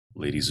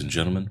Ladies and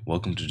gentlemen,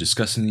 welcome to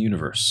Discussing the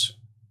Universe.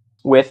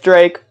 With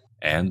Drake.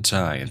 And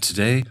Ty. And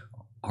today,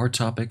 our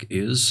topic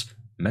is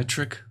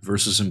metric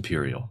versus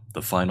imperial,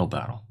 the final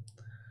battle.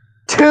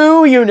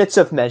 2 units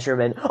of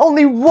measurement.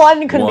 Only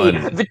one can be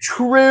the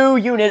true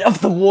unit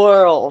of the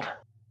world.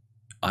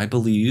 I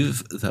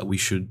believe that we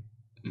should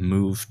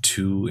move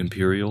to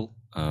imperial.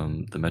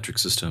 The metric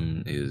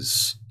system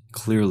is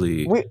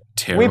clearly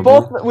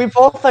terrible. We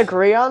both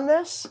agree on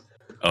this?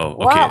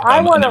 Oh, okay.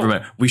 Wow, never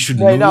mind. We should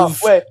wait, move.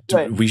 No, wait.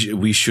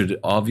 We should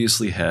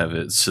obviously have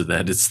it so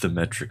that it's the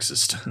metric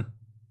system.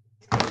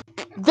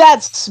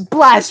 That's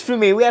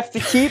blasphemy. We have to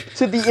keep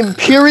to the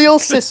imperial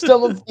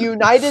system of the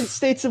United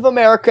States of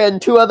America and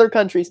 2 other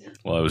countries.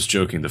 Well, I was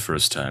joking the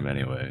first time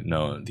anyway.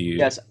 No, the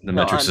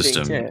metric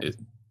system.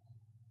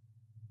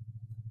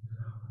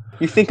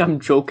 You think I'm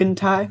joking,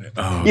 Ty?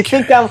 Okay. You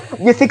think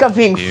I'm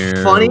being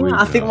funny?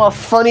 I think I'm a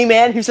funny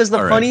man who says the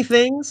funny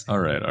things? All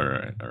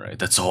right.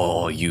 That's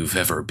all you've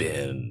ever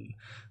been.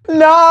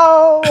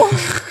 No!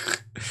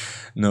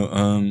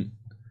 No,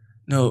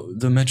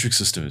 the metric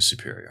system is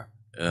superior.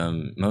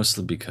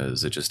 Mostly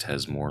because it just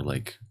has more,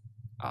 like,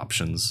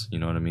 options, you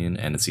know what I mean?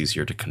 And it's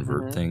easier to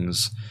convert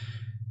things.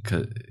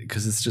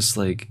 Because it's just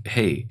like,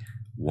 hey,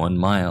 1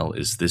 mile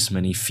is this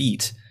many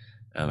feet.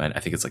 And I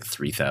think it's like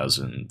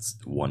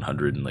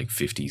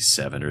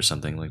 3,157 or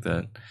something like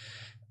that.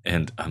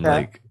 And I'm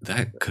like,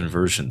 that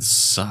conversion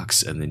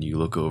sucks. And then you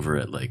look over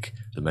at like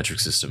the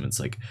metric system, it's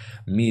like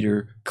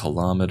meter,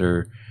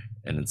 kilometer,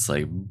 and it's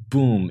like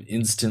boom,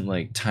 instant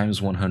like times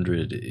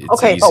 100. It's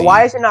okay, easy. But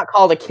why is it not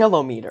called a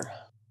kilometer?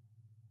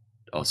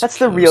 Also, that's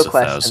the real 1,000.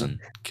 Question.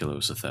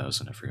 Kilo's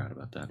 1,000. I forgot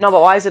about that. No, but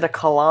why is it a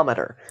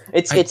kilometer?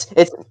 It's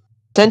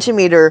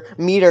centimeter,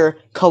 meter,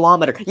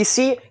 kilometer. You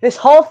see, this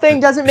whole thing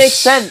doesn't make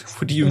sense.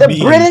 What do you mean? The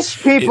British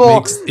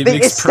people, it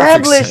makes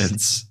established. Perfect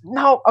sense.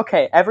 No,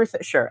 okay,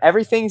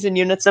 everything's in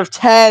units of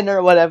 10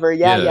 or whatever.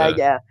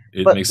 Yeah.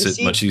 It makes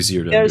it much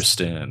easier to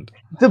understand.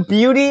 The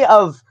beauty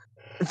of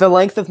the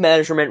length of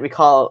measurement we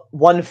call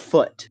 1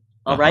 foot.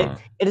 All right,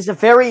 it is a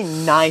very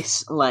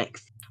nice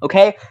length.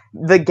 Okay,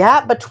 the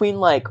gap between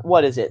like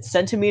what is it,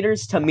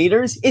 centimeters to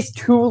meters is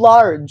too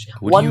large.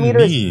 1 meter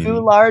is too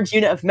large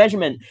unit of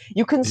measurement.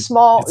 You can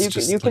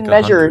you can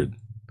measure 100.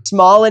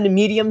 small and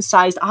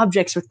medium-sized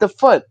objects with the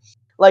foot.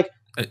 Like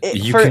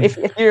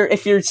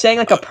if you're saying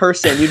like a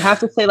person, you'd have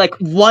to say like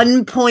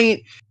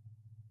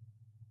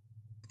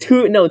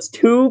 1.2. No, it's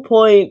 2.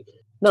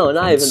 No,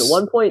 not even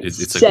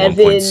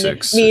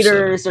 1.7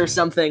 meters or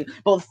something.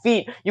 Both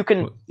feet, you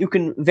can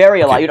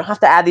vary a lot. You don't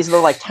have to add these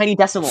little like tiny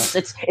decimals.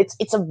 It's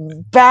a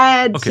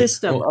bad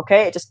system.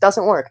 Okay, it just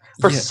doesn't work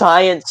for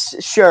science.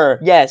 Sure,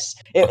 yes,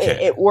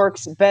 it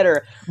works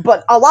better.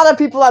 But a lot of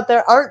people out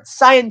there aren't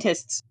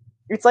scientists.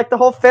 It's like the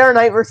whole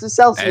Fahrenheit versus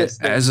Celsius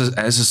thing. As a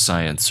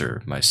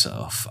sciencer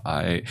myself,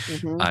 I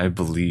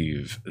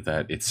believe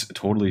that it's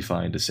totally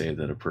fine to say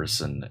that a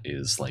person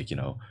is like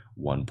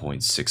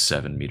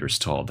 1.67 meters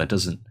tall. That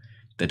doesn't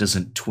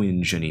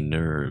twinge any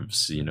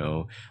nerves,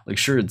 Like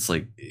sure, it's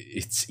like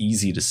it's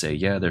easy to say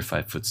they're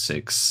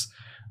 5'6",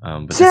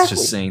 but that's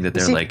just saying that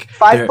they're like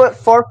 5 foot,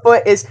 4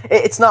 foot is.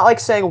 It's not like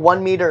saying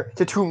 1 meter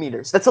to 2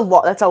 meters. That's a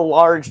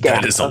large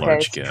gap. That is a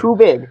large gap. Too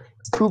big.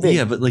 Too big.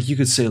 Yeah, but like you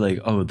could say like,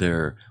 oh,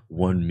 they're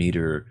 1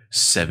 meter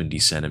 70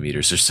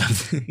 centimeters or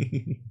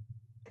something.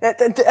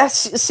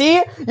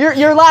 See,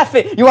 you're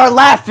laughing. You are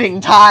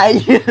laughing,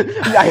 Ty.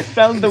 I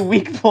found the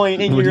weak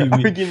point in your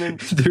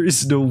argument. There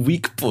is no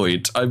weak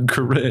point. I'm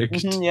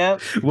correct. Yeah.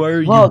 Why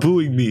are you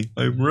booing me?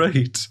 I'm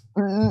right.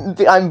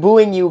 I'm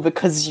booing you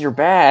because you're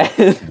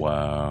bad.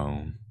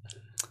 Wow.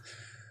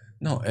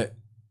 No,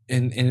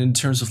 in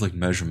terms of like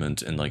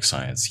measurement and like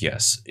science,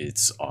 yes,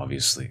 it's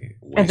obviously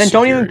way and then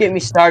superior. Don't even get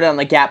me started on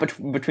the gap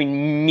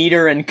between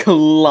meter and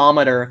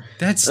kilometer.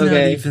 That's not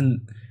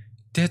even.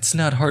 That's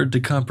not hard to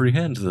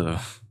comprehend, though.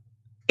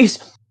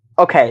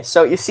 Okay,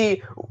 so you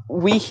see,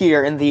 we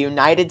here in the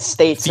United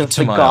States feet of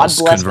the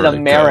God-blessed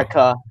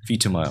America, feet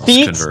to miles,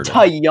 feet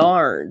to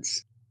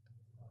yards,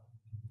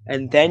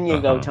 and then you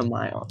go to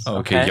miles. Oh,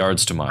 okay,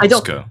 yards to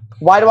miles. Go.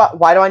 Why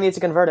do I need to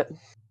convert it?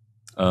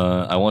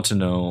 I want to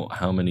know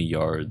how many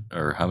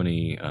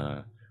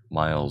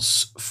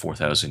miles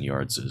 4,000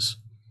 yards is.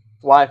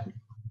 Why?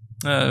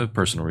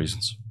 Personal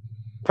reasons.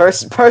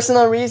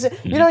 Personal reason?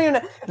 You don't even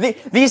know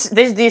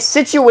these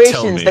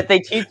situations that they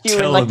teach you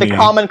in like the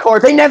Common Core.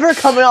 They never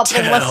come up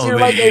unless you're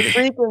like a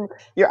freaking.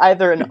 You're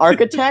either an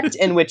architect,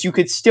 in which you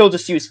could still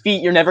just use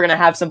feet. You're never gonna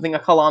have something a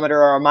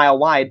kilometer or a mile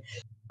wide,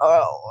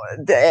 or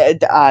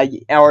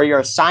you're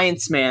a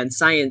science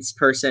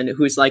person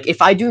who's like,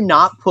 if I do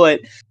not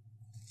put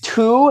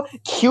 2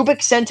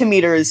 cubic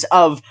centimeters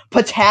of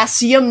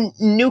potassium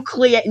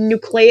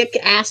nucleic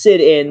acid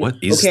in. What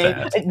is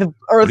that? The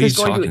Earth is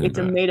going to. It's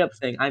a made-up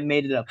thing. I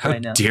made it up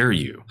right now. How dare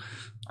you?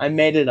 I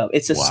made it up.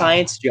 It's a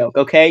science joke.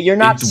 Okay, you're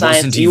not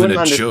science. You wouldn't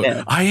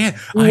understand. I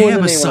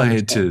am a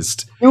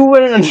scientist. You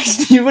wouldn't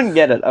understand. You wouldn't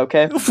get it.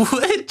 Okay.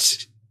 What?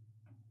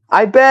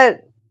 I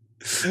bet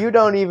you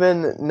don't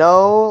even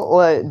know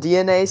what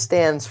DNA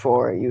stands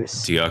for. You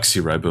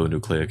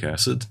deoxyribonucleic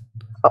acid.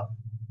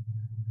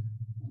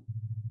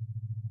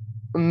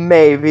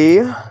 Maybe.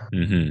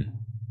 Mm-hmm.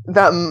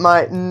 That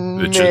might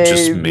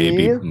just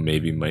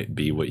maybe might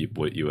be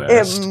what you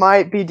asked. It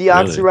might be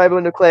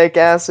deoxyribonucleic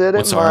acid.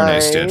 What's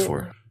RNA stand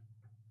for?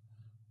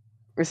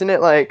 Isn't it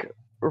like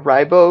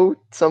ribo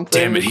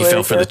something? Damn it! He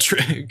fell for the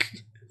trick.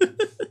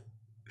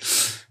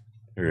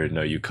 Or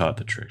no, you caught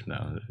the trick.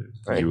 No,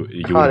 you would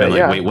be like,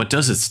 yeah. Wait, what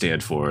does it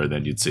stand for? And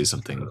then you'd say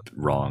something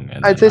wrong.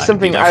 And I'd say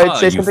something. I would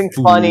say something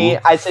funny.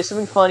 I'd say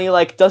something funny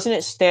like, doesn't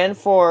it stand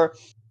for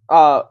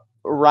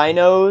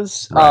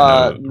rhinos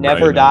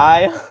never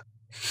die?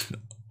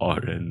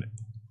 RNA.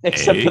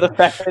 Except for the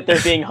fact that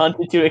they're being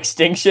hunted to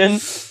extinction.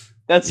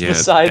 That's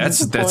besides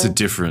the point.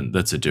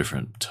 That's a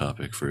different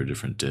topic for a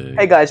different day.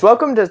 Hey guys,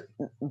 welcome to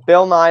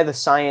Bill Nye the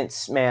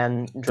Science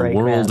Man. Drake the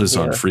world is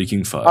on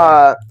freaking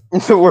fire.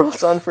 The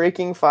world's on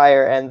freaking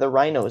fire, and the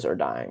rhinos are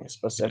dying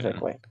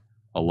specifically. Yeah.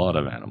 A lot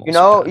of animals.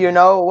 You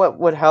know what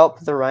would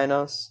help the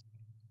rhinos?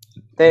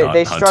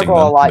 They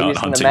struggle a lot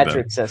using the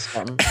metric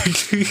system.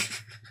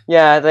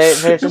 Yeah,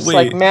 they're just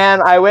like,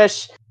 man, I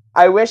wish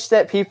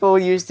that people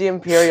used the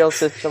Imperial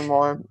system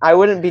more. I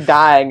wouldn't be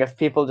dying if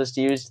people just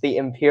used the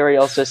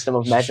Imperial system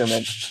of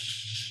measurement.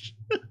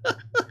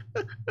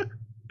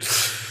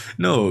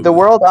 No. The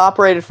world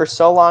operated for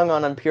so long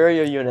on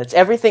Imperial units.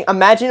 Everything.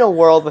 Imagine a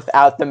world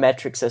without the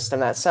metric system.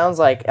 That sounds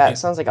like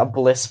a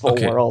blissful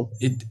world.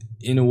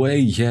 In a way,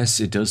 yes,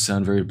 it does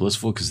sound very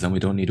blissful because then we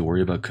don't need to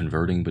worry about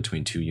converting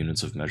between 2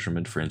 units of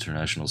measurement for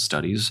international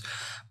studies.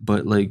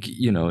 But like,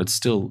 it's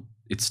still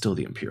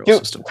the Imperial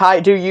system. Ty,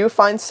 do you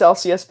find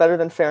Celsius better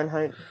than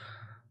Fahrenheit?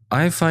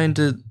 I find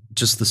it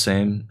just the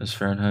same as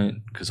Fahrenheit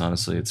because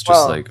honestly, it's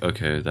just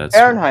that's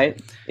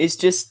Fahrenheit is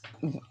just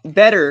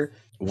better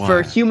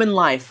for human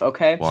life.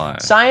 Okay. Why?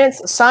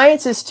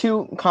 Science is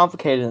too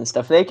complicated and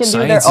stuff. They can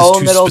do their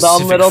own little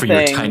dumb little thing. For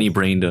your tiny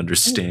brain to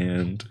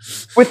understand.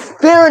 With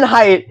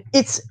Fahrenheit,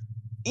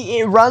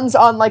 it runs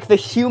on like the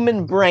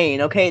human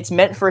brain. Okay, it's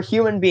meant for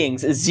human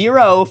beings.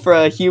 0 for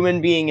a human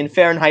being in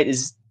Fahrenheit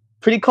is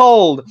pretty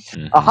cold.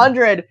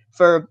 100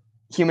 for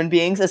human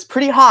beings is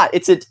pretty hot.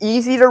 It's an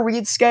easy to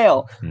read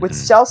scale. With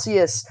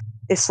Celsius,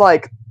 it's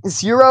like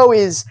 0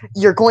 is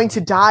you're going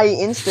to die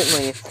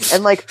instantly,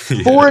 and like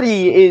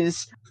 40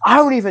 is I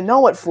don't even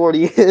know what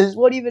 40 is.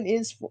 What even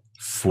is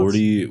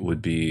 40?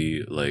 Would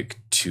be like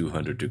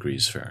 200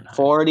 degrees Fahrenheit.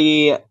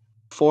 40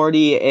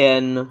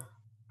 in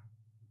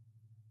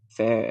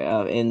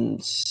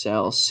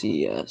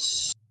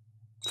Celsius.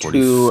 40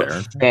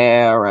 to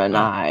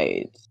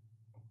Fahrenheit.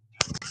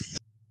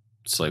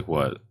 It's like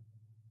what?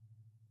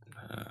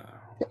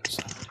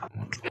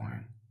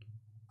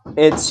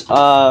 It's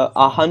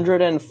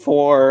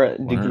 104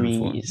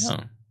 degrees. Oh,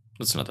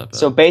 that's not that bad.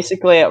 So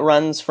basically, it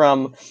runs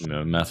from.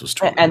 Math was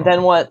 20. And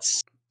then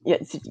what's? Yeah,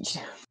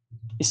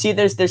 you see,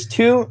 there's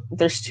too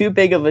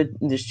big of a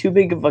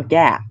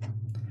gap.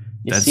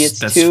 That's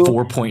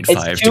 4.5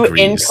 degrees. It's too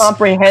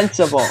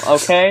incomprehensible.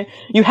 Okay,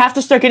 you have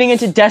to start getting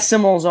into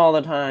decimals all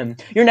the time.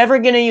 You're never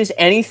gonna use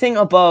anything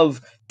above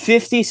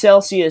 50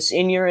 Celsius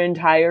in your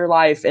entire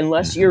life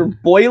unless you're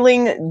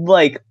boiling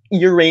like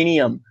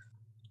uranium.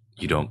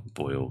 You don't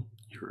boil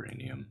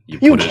uranium.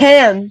 You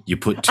can. You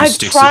put 2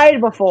 sticks. I've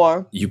tried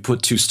before. You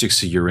put 2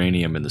 sticks of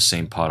uranium in the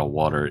same pot of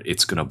water,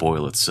 it's gonna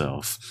boil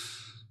itself.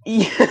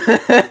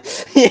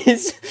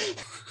 Yes.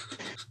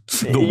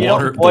 You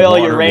don't boil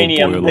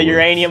uranium. The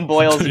uranium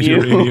boils you.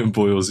 Uranium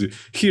boils you.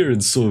 Here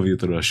in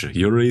Soviet Russia,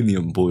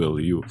 uranium boil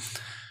you.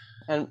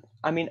 And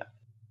I mean,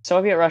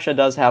 Soviet Russia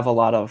does have a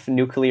lot of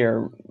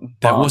nuclear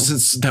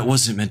bombs. That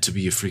wasn't meant to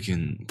be a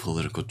freaking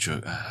political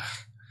joke.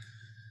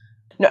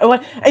 No,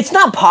 it's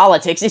not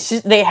politics. It's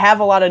just they have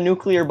a lot of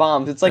nuclear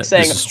bombs. It's like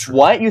saying,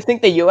 "What? You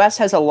think the U.S.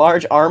 has a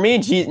large army?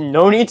 Gee,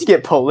 no need to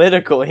get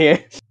political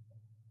here."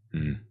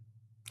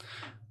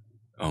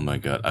 Oh my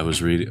god! I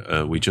was reading.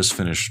 We just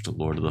finished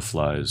Lord of the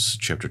Flies,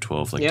 chapter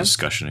 12,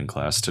 discussion in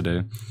class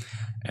today.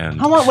 And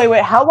how long?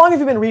 Wait. How long have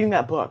you been reading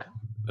that book?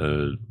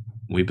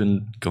 We've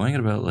been going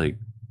at about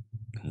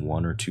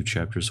 1 or 2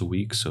 chapters a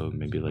week, so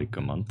maybe a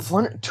month.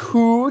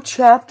 2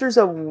 chapters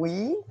a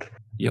week?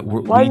 Yeah,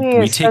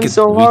 we take it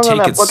slow.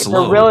 It's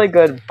a really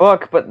good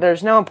book, but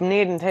there's no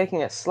need in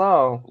taking it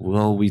slow.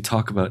 Well, we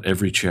talk about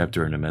every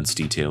chapter in immense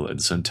detail,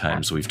 and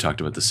sometimes we've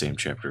talked about the same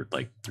chapter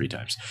 3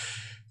 times.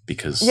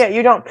 Because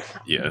you don't.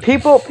 Yeah.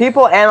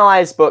 People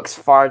analyze books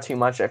far too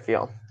much. I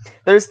feel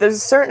there's a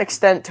certain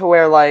extent to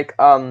where a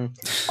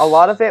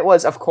lot of it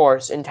was, of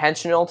course,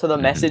 intentional to the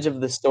message of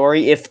the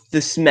story, if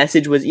this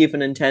message was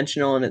even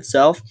intentional in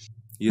itself.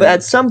 Yeah. But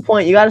at some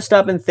point, you got to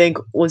stop and think: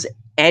 was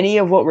any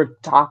of what we're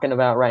talking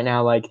about right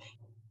now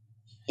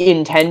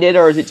intended,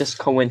 or is it just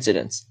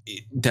coincidence?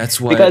 That's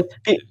why. Because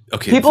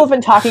people have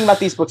been talking about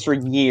these books for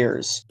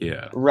years.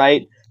 Yeah.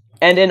 Right.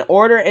 And in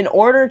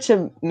order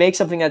to make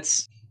something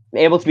that's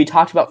able to be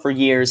talked about for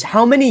years,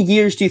 how many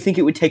years do you think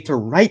it would take to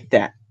write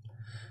that?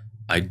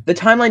 The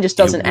timeline just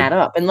doesn't add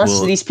up unless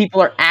these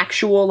people are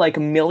actual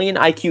million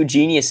IQ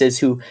geniuses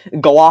who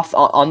go off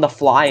on the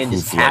fly and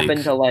just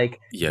happen to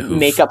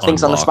make up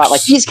things on the spot.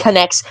 These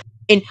connects,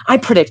 and I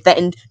predict that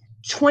in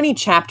 20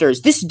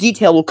 chapters, this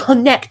detail will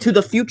connect to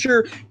the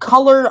future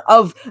color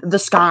of the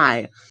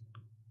sky.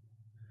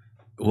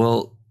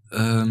 Well,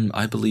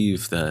 I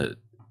believe that,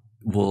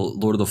 well,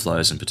 Lord of the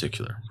Flies in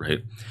particular, right?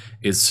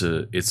 It's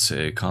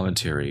a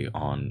commentary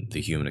on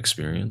the human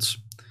experience,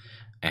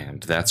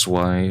 and that's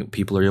why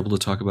people are able to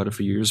talk about it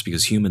for years,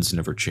 because humans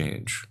never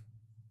change,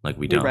 like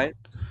we don't. Right.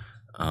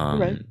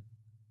 Right.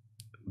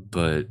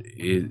 But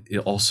it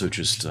also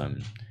just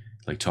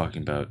like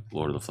talking about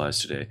Lord of the Flies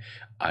today,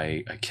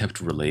 I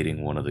kept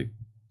relating one of the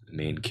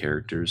main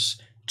characters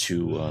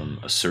to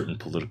a certain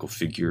political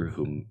figure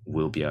who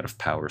will be out of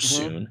power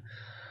soon.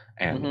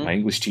 And my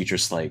English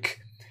teacher's like,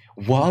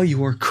 while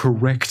you are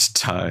correct,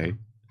 Ty,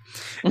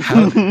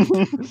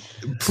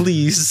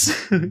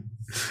 please,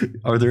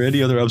 are there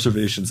any other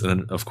observations? And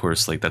then, of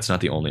course, like, that's not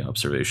the only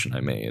observation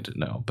I made.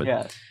 No, but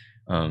yeah.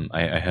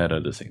 I had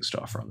other things to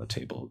offer on the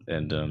table.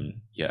 And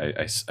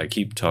I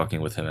keep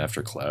talking with him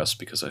after class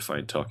because I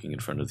find talking in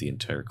front of the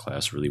entire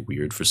class really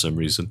weird for some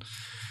reason.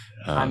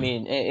 I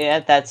mean,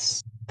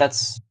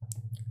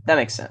 that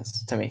makes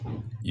sense to me.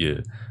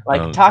 Yeah.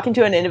 Like, talking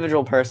to an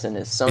individual person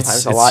is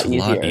sometimes a lot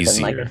easier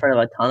than, like, in front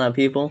of a ton of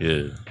people.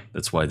 Yeah,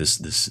 that's why this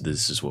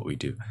is what we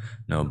do.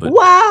 No, but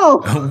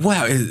wow!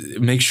 Wow!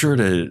 Make sure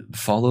to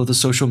follow the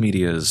social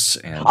medias.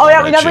 And oh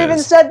yeah, we never even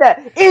said that.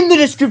 In the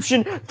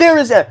description, there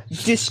is a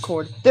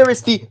Discord. There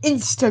is the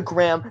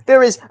Instagram.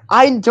 There is.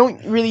 I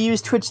don't really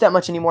use Twitch that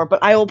much anymore,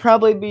 but I will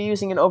probably be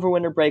using an over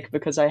winter break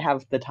because I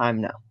have the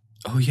time now.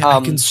 Oh yeah, I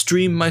can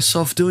stream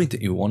myself doing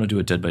that. You want to do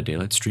a Dead by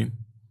Daylight stream?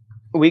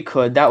 We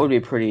could. That would be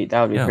pretty.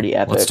 That would be pretty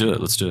epic.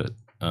 Let's do it.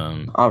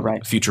 All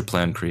right. Future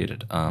plan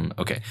created.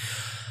 Okay,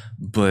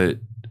 but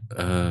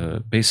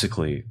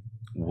basically,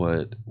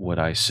 what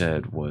I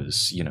said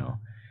was, you know,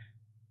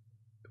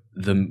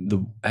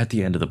 the at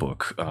the end of the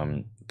book,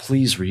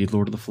 please read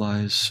Lord of the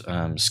Flies.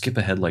 Skip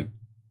ahead like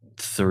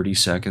 30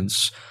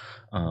 seconds,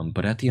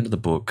 but at the end of the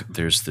book,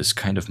 there's this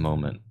kind of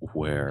moment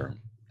where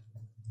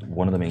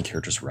one of the main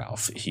characters,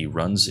 Ralph, he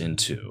runs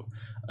into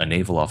a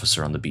naval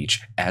officer on the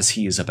beach as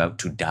he is about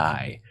to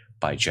die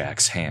by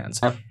Jack's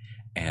hands.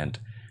 And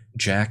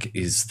Jack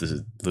is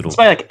the little... It's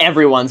by, like,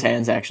 everyone's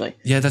hands, actually.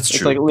 Yeah, that's true.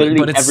 It's, like,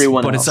 literally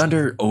everyone But else. it's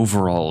under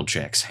overall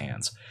Jack's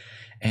hands.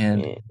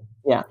 And...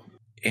 Yeah.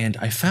 And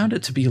I found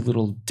it to be a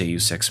little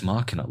Deus Ex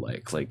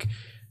Machina-like. Like,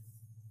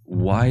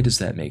 why does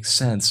that make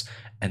sense?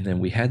 And then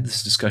we had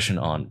this discussion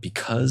on,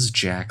 because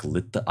Jack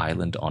lit the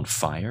island on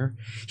fire,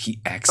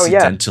 he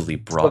accidentally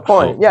brought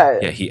hope.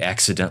 Yeah, he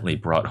accidentally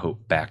brought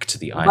hope back to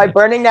the island. By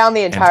burning down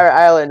the entire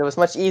island, it was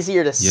much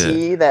easier to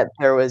see that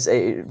there was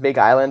a big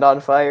island on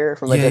fire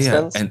from a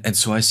distance. Yeah. And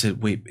so I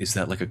said, wait, is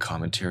that like a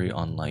commentary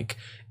on, like,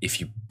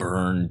 if you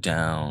burn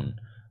down,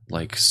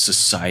 like,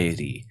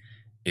 society,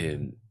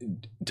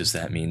 does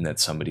that mean that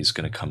somebody's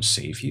going to come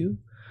save you?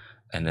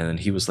 And then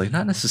he was like,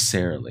 not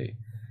necessarily.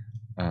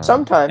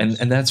 Sometimes.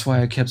 And that's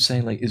why I kept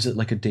saying, like, is it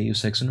like a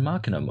Deus Ex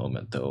Machina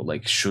moment, though?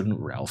 Like, shouldn't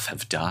Ralph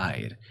have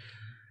died?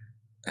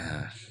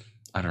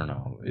 I don't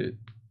know.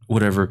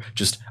 Whatever.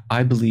 Just,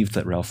 I believed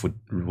that Ralph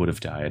would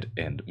have died,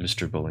 and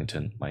Mr.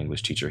 Bullington, my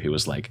English teacher, he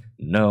was like,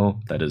 no,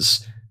 that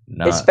is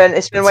not...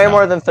 It's been way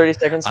more than 30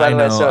 seconds, by the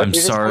way. So I'm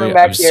sorry.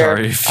 I'm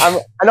sorry.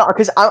 I know,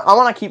 because I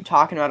want to keep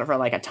talking about it for,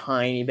 like, a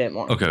tiny bit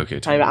more. Okay.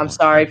 I'm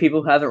sorry,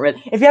 people who haven't read...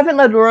 If you haven't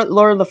read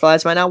Lord of the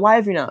Flies by now, why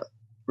have you not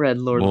read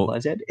Lord of the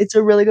Flies yet? It's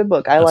a really good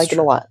book. I like it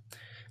a lot.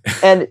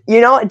 And you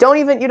know, you don't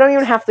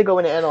even have to go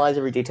in and analyze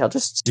every detail.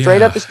 Just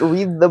straight up, just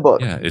read the book.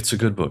 Yeah, it's a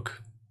good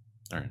book.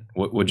 All right,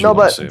 what would you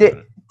want to say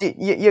about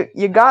it?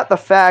 You got the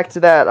fact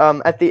that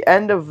at the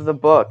end of the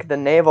book, the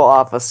naval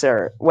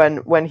officer,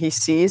 when he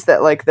sees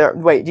that, like,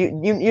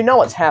 you know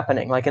what's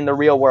happening, like, in the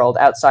real world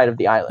outside of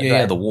the island. Yeah, right?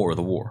 yeah, the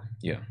war.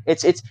 Yeah,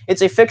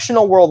 it's a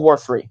fictional World War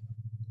III.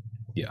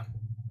 Yeah,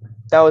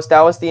 that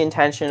was the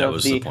intention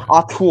of the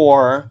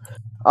auteur.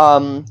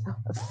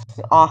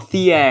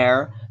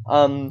 Author.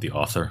 The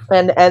author.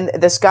 And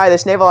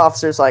this naval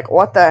officer's like,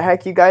 what the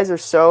heck? You guys are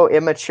so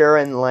immature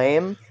and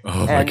lame.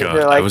 Oh my and god!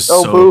 they're like, I was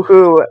boo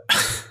hoo.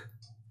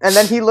 And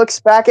then he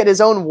looks back at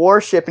his own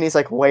warship and he's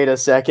like, wait a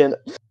second.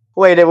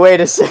 Wait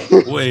a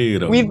second.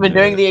 We've been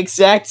doing the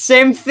exact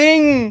same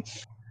thing.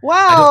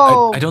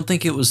 Wow. I don't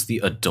think it was the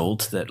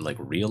adult that, like,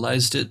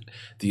 realized it.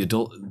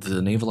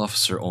 The naval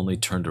officer only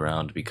turned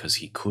around because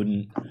he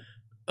couldn't.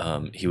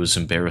 He was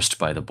embarrassed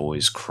by the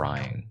boys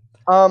crying.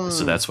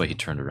 So that's why he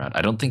turned around.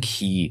 I don't think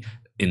he,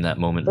 in that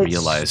moment,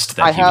 realized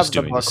that he was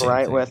doing the same thing. I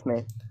have the book right with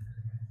me.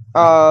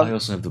 I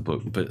also have the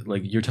book, but,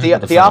 like, you're talking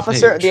about the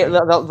officer. Page,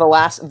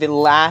 the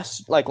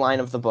last like line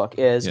of the book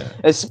is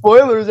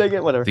spoilers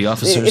again. Whatever. The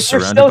officer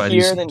surrounded by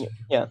these.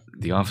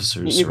 The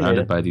officer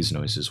surrounded by these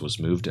noises was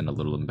moved and a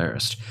little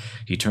embarrassed.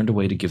 He turned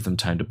away to give them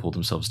time to pull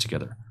themselves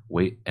together.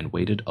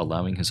 Waited,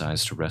 allowing his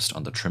eyes to rest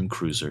on the trim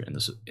cruiser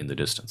in the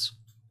distance.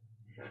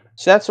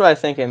 So that's what I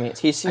think it means.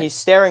 He's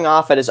staring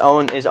off at his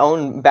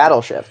own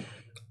battleship.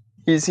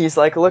 He's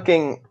like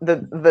looking.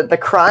 The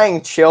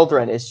crying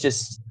children is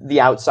just the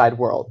outside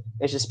world.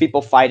 It's just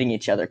people fighting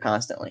each other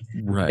constantly.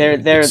 Right.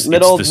 They're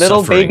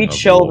little baby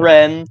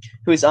children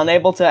who's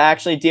unable to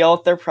actually deal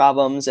with their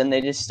problems, and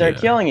they just start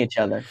killing each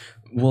other.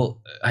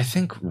 Well, I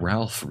think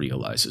Ralph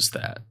realizes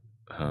that.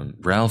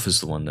 Ralph is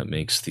the one that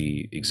makes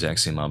the exact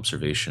same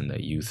observation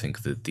that you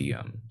think that the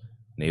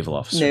naval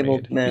officer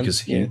made.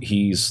 Because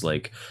he's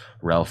like,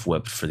 Ralph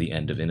wept for the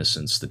end of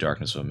innocence, the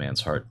darkness of a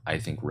man's heart. I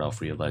think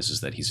Ralph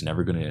realizes that he's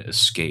never going to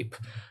escape.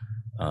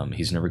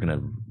 He's never going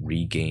to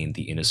regain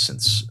the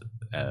innocence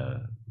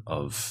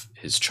of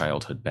his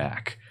childhood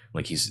back.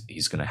 Like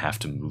he's going to have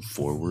to move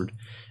forward,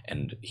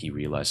 and he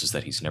realizes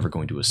that he's never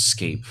going to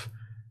escape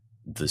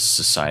the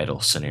societal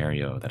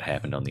scenario that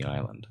happened on the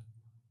island.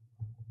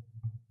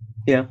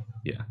 Yeah.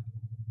 Yeah.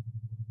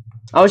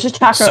 I was just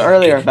talking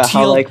earlier about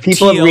how like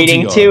people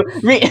reading two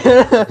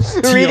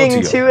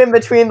in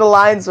between the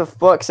lines of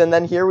books, and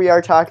then here we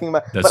are talking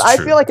about. But I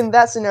feel like in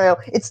that scenario,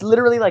 it's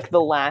literally like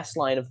the last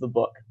line of the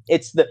book.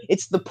 It's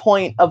the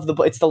point of the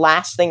book. It's the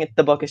last thing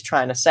the book is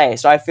trying to say.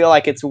 So I feel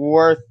like it's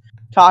worth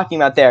talking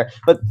about there.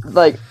 But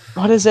like,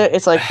 what is it?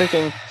 It's like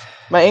freaking.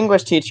 My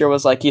English teacher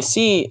was like, "You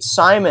see,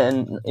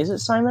 Simon. Is it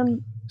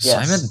Simon?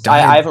 Yes. Simon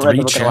died I haven't read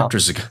the book 3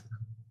 chapters ago."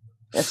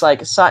 It's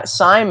like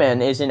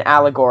Simon is an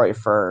allegory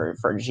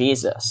for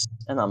Jesus,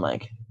 and I'm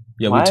like,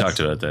 yeah, what? We talked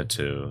about that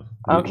too.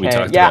 Okay, we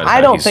talked about I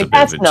don't think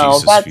that's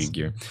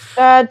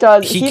that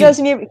does.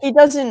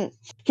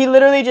 He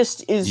literally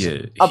just is.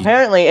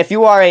 Apparently, if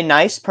you are a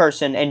nice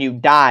person and you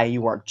die,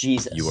 you are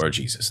Jesus. You are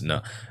Jesus.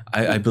 No,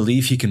 I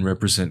believe he can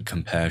represent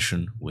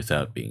compassion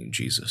without being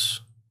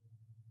Jesus.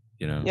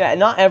 You know. Yeah,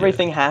 not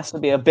everything has to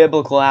be a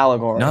biblical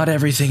allegory. Not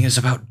everything is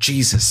about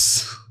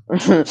Jesus.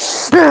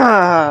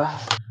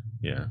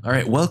 Yeah. All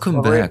right.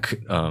 Welcome back,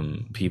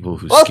 people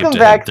who skipped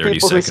ahead 30 seconds. Welcome back,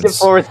 people who skipped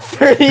forward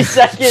 30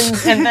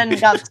 seconds and then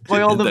got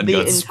spoiled of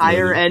the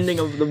entire ending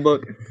of the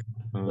book.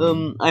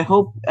 I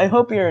hope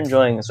you're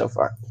enjoying it so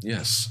far.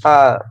 Yes.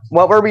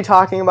 What were we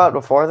talking about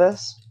before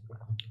this?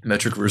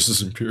 Metric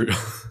versus Imperial.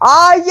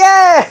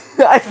 Yeah!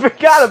 I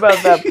forgot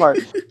about that part.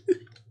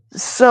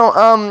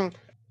 So,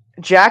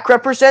 Jack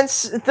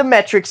represents the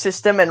metric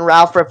system, and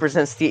Ralph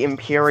represents the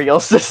Imperial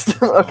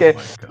system. Okay,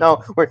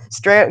 no, we're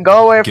straight.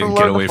 Go away from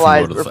Lord of the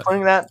Flies. We're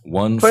putting that.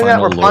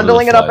 We're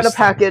bundling it up in a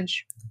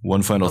package.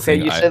 One final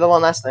thing. Okay, you say the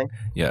one last thing.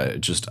 Yeah,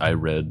 I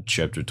read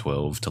chapter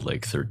 12 to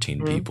like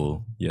 13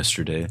 people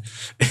yesterday.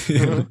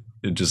 It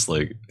just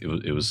like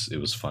it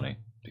was funny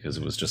because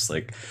it was just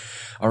like,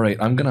 all right,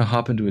 I'm gonna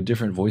hop into a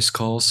different voice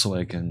call so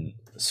I can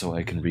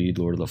read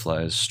Lord of the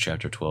Flies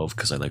chapter 12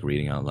 because I like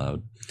reading out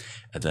loud.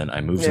 And then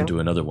I moved into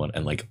another one,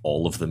 and like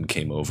all of them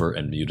came over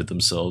and muted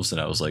themselves,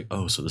 and I was like,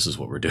 "Oh, so this is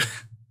what we're doing."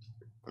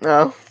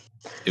 No,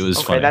 it was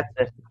funny. That's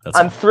it.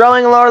 I'm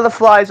throwing Lord of the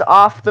Flies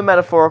off the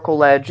metaphorical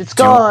ledge. It's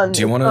gone.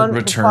 Do you want to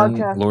return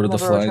Lord of the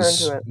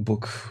Flies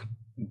book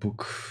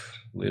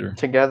later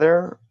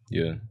together?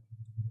 Yeah.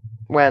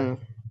 When?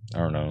 I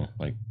don't know,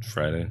 like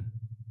Friday.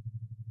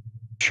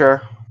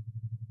 Sure.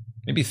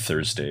 Maybe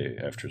Thursday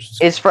after.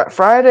 Is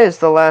Friday is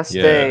the last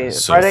day?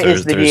 So Friday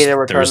is the day to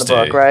return the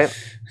book, right?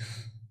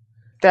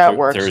 That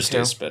works.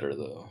 Thursday's better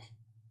though.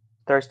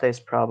 Thursday's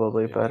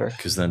probably better.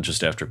 Because then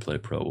just after Play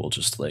Pro, we'll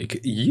just like.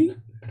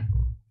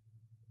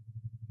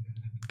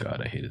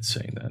 God, I hated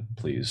saying that.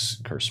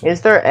 Please curse me.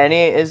 Is there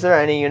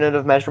any unit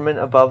of measurement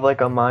above like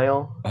a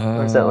mile?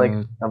 Or is that like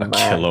a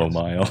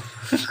kilomile?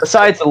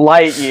 Besides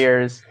light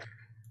years,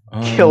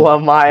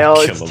 kilomile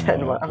is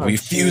 10 miles. We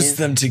fused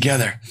them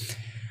together.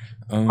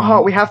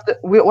 We have to.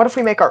 What if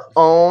we make our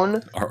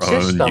own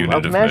system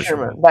unit of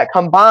measurement that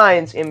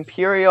combines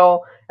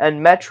imperial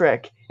and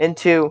metric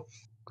into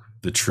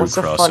the true what's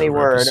a funny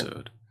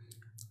word?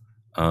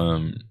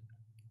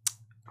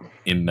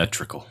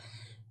 Immetrical.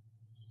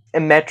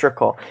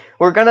 Immetrical.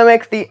 We're gonna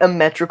make the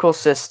immetrical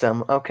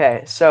system.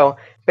 Okay, so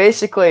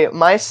basically,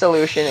 my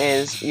solution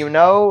is you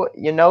know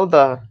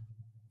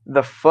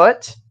the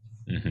foot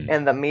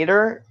and the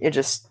meter. You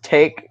just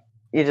take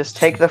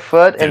the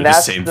foot, and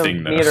that's the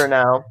meter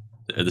now.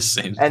 They're the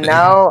same and thing.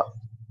 Now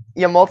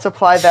you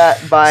multiply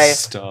that by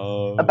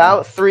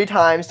about 3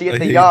 times to get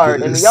the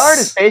yard, and the yard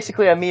is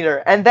basically a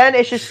meter, and then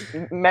it's just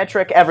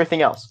metric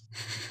everything else.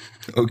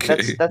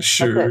 Okay, that's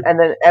sure. That's it. And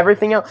then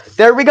everything else.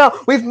 There we go.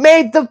 We've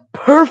made the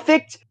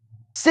perfect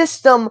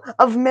system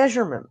of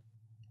measurement.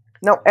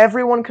 Now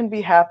everyone can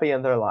be happy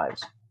in their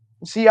lives.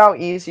 See how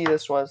easy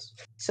this was?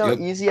 See how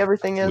easy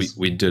everything is?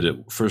 We did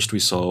it. First we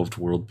solved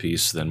world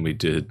peace, then we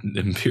did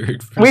Imperial.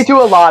 We do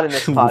a lot in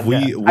this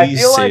podcast. I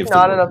feel like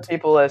not enough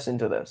people listen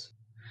to this.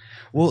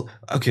 Well,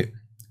 okay.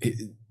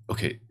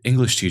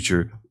 English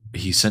teacher,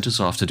 he sent us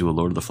off to do a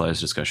Lord of the Flies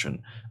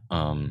discussion.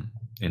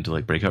 Into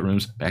like breakout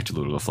rooms. Back to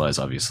Lord of the Flies,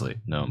 obviously.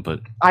 No, but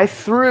I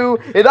threw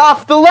it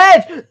off the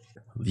ledge!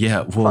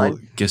 Yeah, well,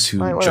 guess who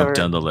jumped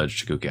down the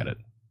ledge to go get it?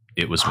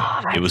 It was me.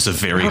 It was a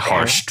very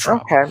harsh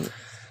drop.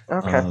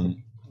 Okay.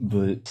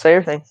 But say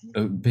your thing.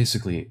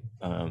 Basically,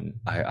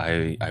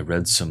 I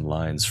read some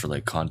lines for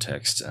like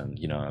context, and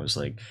I was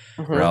like,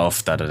 Mm-hmm.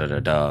 Ralph da da da da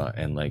da,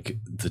 and like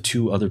the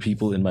two other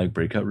people in my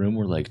breakout room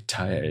were like,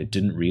 Ty, I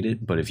didn't read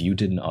it, but if you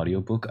did an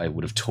audiobook, I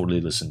would have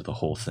totally listened to the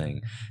whole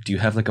thing. Do you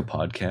have like a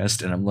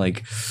podcast? And I'm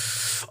like,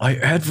 I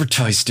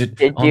advertised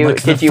it on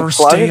like the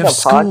first day of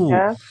school.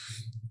 Podcast?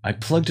 I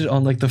plugged it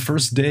on like the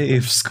first day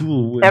of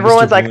school.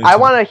 Everyone's like, I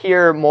want to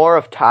hear more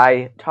of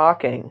Ty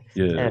talking.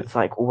 Yeah. And it's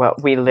like, well,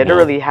 we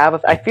literally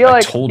have. I feel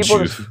like people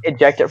just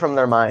eject it from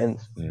their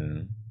minds.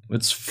 Yeah.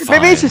 It's fine.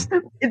 Maybe it's just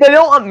they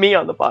don't want me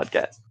on the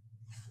podcast.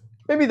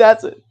 Maybe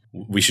that's it.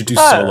 We should do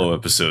solo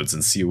episodes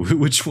and see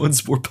which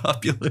one's more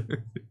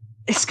popular.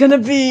 It's gonna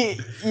be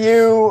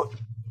you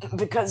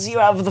because you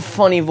have the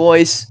funny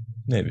voice.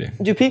 Maybe.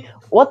 Do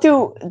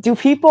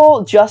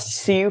people just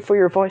see you for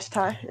your voice,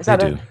 Ty? Is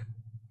that it?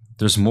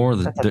 There's more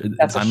than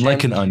I'm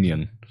like an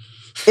onion.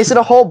 Is it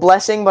a whole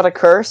blessing but a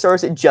curse, or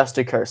is it just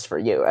a curse for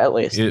you, at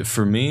least?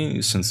 For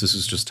me, since this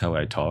is just how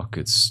I talk,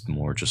 it's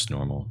more just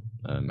normal.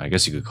 I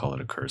guess you could call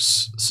it a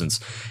curse, since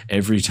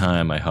every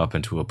time I hop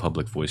into a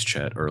public voice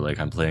chat, or like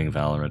I'm playing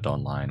Valorant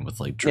online with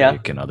like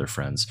Drake and other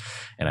friends,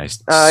 and I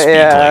speak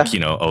like,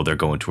 oh, they're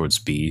going towards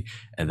B,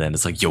 and then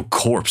it's like, yo,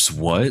 corpse,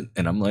 what?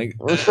 And I'm like,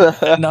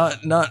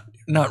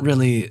 not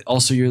really.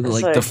 Also, you're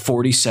like the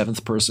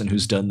 47th person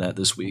who's done that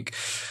this week.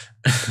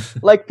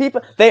 Like,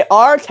 people, they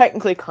are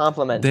technically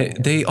complimenting.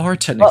 They are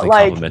technically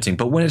complimenting,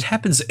 but when it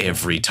happens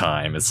every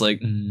time, it's like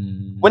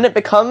when it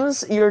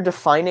becomes your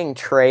defining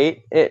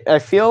trait, I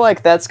feel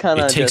like that's kind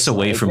of it takes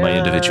away from my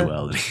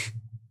individuality.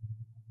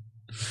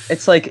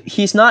 It's like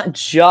he's not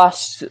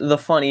just the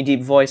funny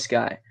deep voice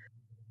guy.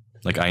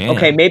 Like I am.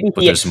 Okay, maybe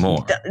but there's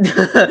more.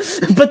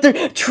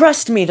 But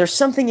trust me, there's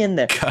something in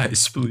there.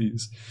 Guys,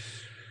 please.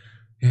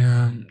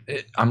 Yeah,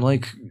 I'm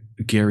like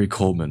Gary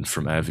Coleman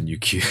from Avenue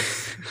Q.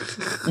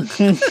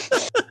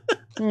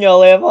 You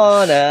live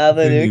on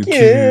Avenue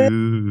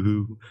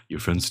Q. Your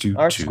friends do.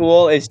 Our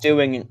school is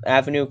doing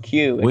Avenue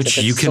Q, which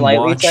you can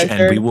watch,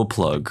 and we will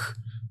plug.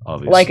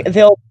 Obviously, like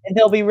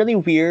they'll be really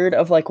weird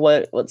of like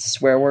what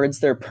swear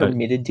words they're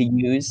permitted to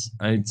use.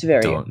 It's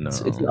very don't know.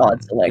 It's an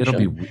odd selection.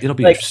 It'll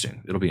be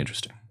interesting. It'll be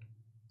interesting.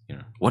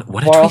 What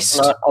a twist!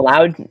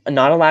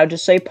 Not allowed to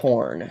say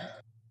porn.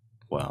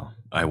 Wow.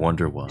 I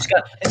wonder why.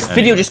 This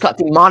video just got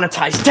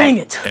demonetized. Dang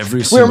it!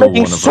 We're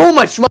making so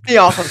much money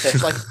off of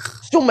this, like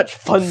so much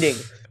funding.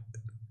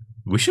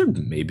 We should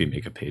maybe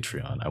make a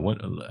Patreon.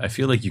 I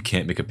feel like you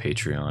can't make a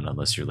Patreon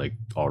unless you're like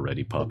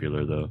already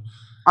popular, though.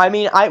 I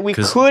mean, we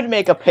could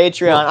make a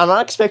Patreon. Well, I'm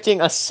not expecting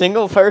a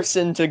single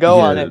person to go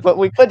on it, but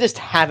we could just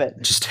have it.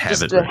 Just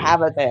have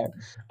it there.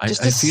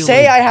 Just to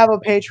say I have a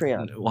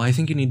Patreon. Well, I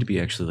think you need to be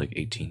actually like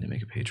 18 to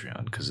make a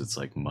Patreon because it's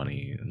like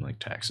money and like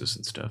taxes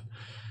and stuff.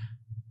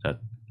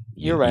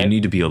 You're right. You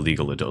need to be a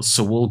legal adult.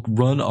 So we'll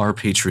run our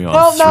Patreon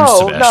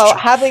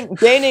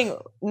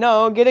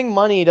getting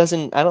money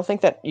doesn't. I don't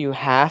think that you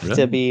have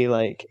to be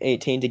like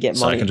 18 to get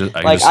money. I can just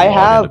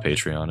log into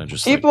Patreon and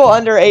just people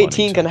under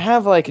 18 can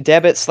have like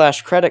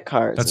debit/credit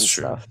cards. That's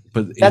true. Stuff.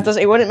 But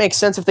it wouldn't make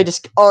sense if they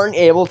just aren't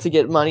able to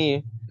get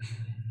money.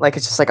 Like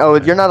it's just like,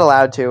 oh, you're not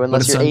allowed to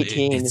unless you're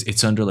 18.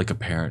 It's under like a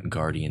parent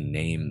guardian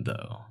name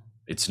though.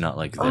 It's not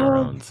like their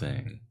own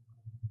thing.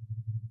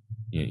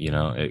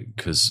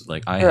 Because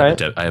like I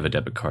have a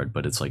debit card,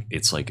 but it's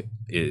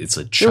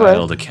a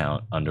child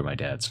account under my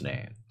dad's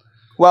name.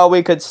 Well,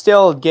 we could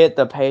still get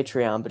the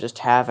Patreon, but just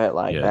have it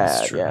like that.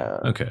 That's true. Yeah.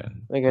 Okay.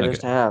 We could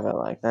just have it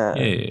like that.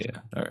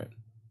 Yeah. All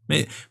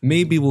right.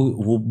 Maybe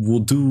we'll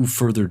do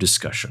further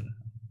discussion.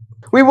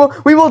 We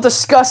will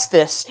discuss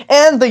this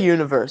and the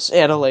universe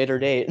at a later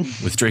date.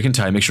 With Drake and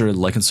Ty, make sure to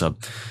like and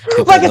sub.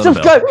 Like and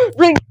subscribe.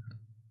 Ring.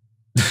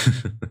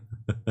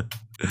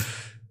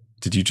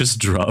 Did you just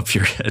drop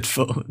your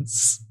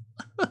headphones?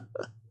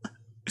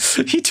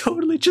 He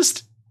totally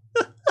just...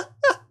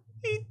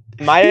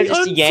 Might have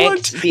just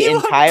yanked the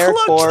entire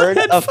cord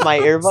of my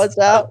earbuds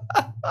out.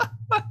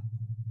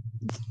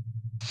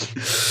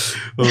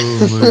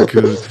 Oh my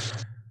god.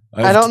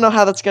 I don't know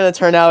how that's going to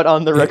turn out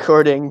on the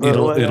recording. But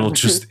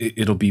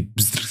it'll be...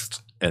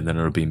 And then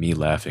it'll be me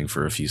laughing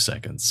for a few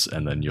seconds,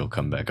 and then you'll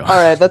come back on. All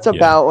right, that's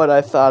about what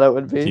I thought it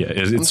would be. Yeah,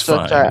 it's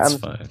fine. It's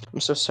fine. I'm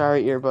so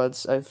sorry,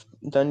 earbuds. I've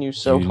done you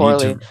so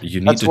poorly. You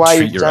need to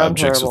treat your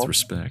objects with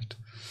respect.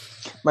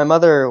 My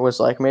mother was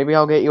like, "Maybe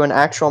I'll get you an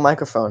actual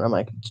microphone." I'm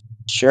like,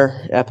 "Sure,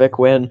 epic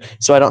win."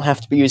 So I don't have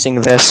to be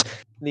using this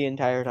the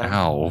entire time.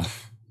 Ow.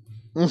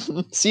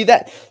 See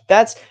it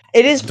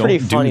is pretty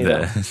funny.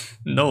 Don't do that.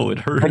 No, it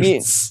hurts. I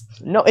mean,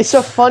 no, it's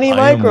a funny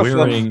microphone. I'm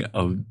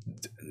wearing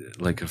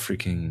like a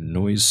freaking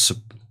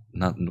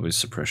not noise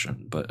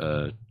suppression, but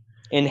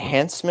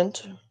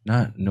enhancement.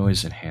 Not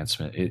noise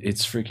enhancement.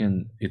 It's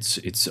freaking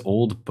it's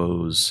old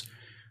Bose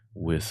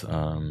with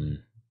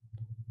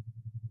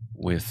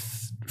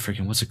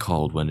freaking what's it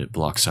called when it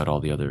blocks out all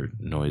the other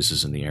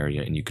noises in the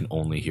area and you can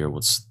only hear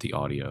what's the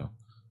audio.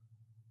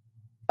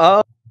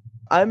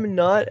 I'm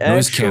not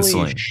noise actually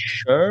canceling.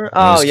 sure.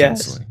 Noise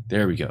canceling.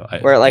 There we go.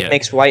 Where it like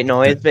makes white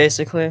noise,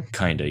 basically.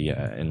 Kinda,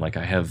 yeah. And like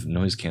I have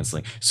noise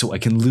canceling, so I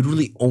can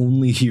literally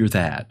only hear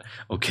that.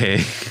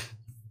 Okay.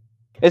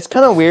 It's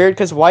kind of weird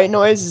because white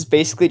noise is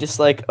basically just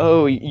like,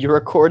 oh, you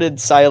recorded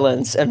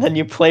silence, and then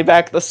you play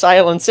back the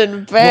silence,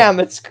 and bam,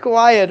 it's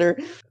quieter.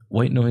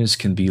 White noise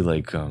can be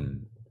like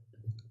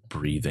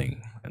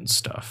breathing and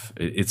stuff.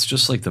 It's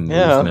just like the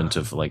movement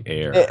of like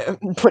air.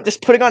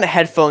 Just putting on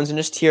headphones and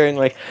just hearing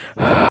like.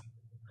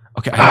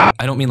 Okay,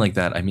 I don't mean like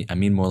that. I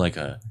mean more like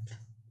a.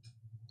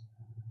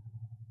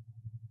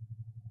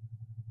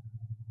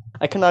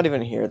 I cannot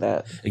even hear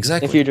that.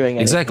 Exactly. If you're doing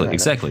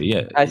exactly,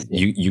 yeah.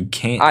 You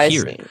can't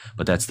hear it,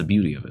 but that's the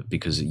beauty of it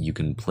because you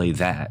can play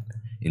that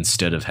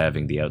instead of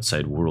having the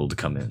outside world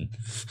come in.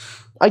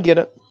 I get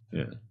it.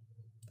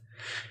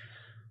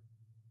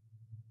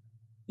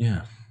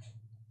 Yeah.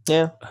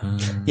 Yeah.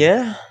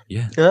 Yeah.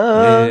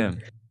 Yeah.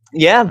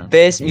 Yep,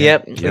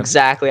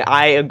 exactly.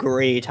 I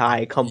agree,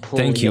 Ty,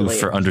 completely. Thank you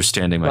for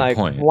understanding my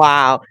point.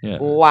 Wow. Yeah.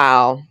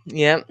 Wow.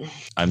 Yep.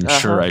 I'm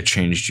sure I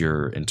changed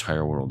your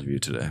entire worldview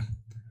today.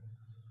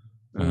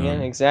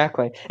 Yeah,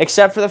 exactly.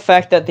 Except for the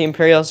fact that the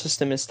Imperial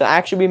system is to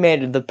actually be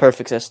made the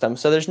perfect system,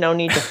 so there's no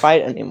need to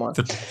fight anymore.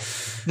 We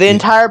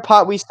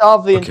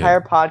solved the entire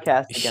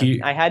podcast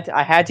again.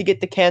 I had to get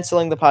the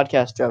canceling the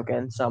podcast joke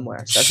in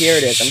somewhere. So here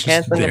it is. I'm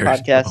canceling the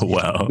podcast. Oh,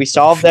 wow. We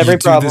solved every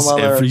problem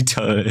on every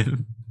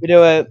time. We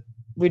do it.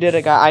 We did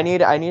it, guy. I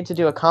need to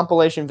do a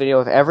compilation video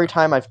of every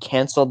time I've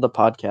canceled the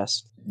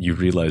podcast. You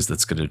realize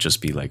that's gonna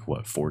just be like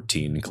what,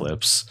 14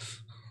 clips?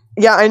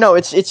 Yeah, I know.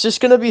 It's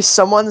just gonna be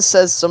someone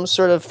says some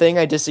sort of thing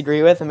I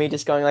disagree with, and me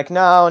just going like,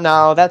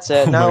 no, that's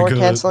it. No, we're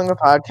canceling the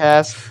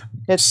podcast.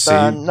 It's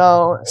done.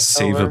 No,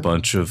 save over. A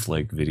bunch of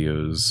like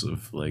videos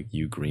of like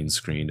you green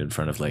screened in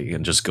front of like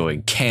and just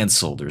going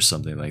canceled or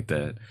something like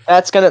that.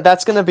 That's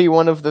gonna be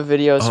one of the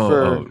videos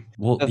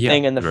the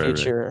thing in the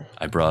future.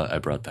 Right. I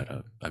brought that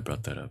up.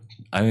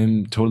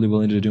 I'm totally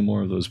willing to do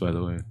more of those, by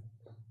the way.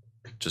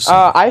 Just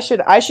I should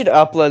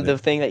upload the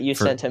thing that you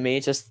sent to me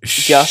just to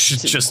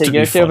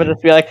YouTube and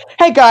just be like,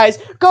 hey guys,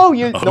 go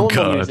use. No one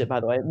will use it, by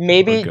the way.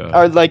 Maybe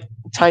our like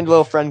tiny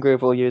little friend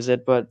group will use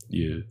it, but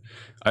yeah.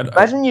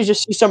 Imagine you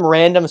just see some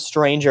random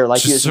stranger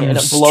like using it and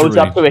it blows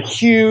up to a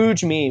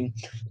huge meme.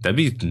 That'd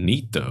be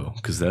neat though,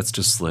 because that's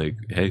just like,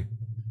 hey,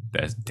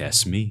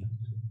 that's me.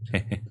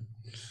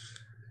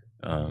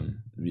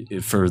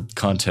 For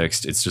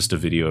context, it's just a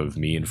video of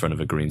me in front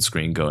of a green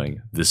screen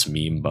going, "This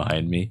meme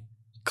behind me,"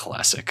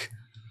 classic.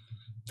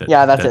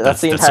 That's it.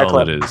 That's the entire clip. That's all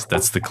it is.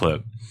 That's the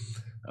clip.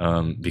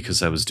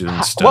 Because I was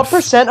doing stuff. What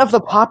percent of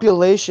the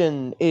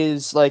population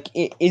is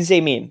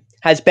a meme?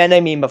 Has been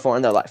a meme before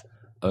in their life?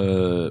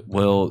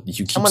 Well,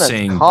 you keep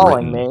saying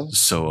Britain,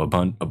 so a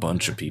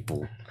bunch of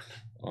people.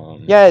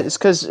 Yeah, it's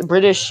because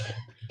British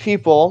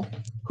people.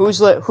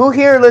 Who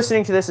here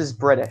listening to this is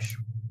British?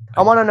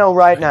 I want to know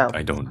right now.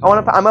 I don't know.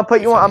 I'm gonna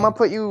put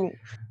you.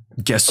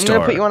 Guest star.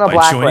 I'm gonna put you on a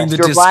blacklist.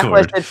 You're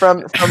blacklisted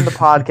from the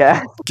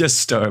podcast. Guest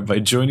star by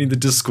joining the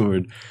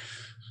Discord.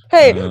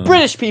 Hey,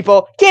 British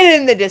people, get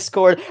in the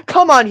Discord.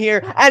 Come on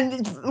here,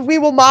 and we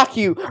will mock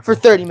you for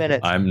 30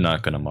 minutes. I'm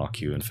not gonna mock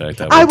you. In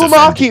fact, I will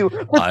mock you for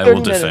 30 minutes. I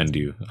will defend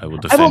you. I will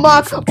defend you. I will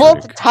mock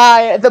both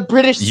Ty, the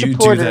British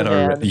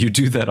supporter. You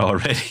do that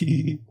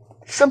already.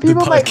 Some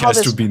people might call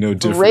this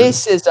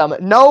racism.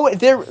 No,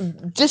 they're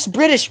just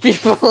British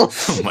people.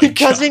 It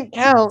doesn't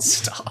count.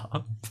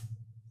 Stop.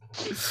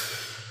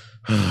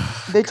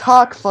 They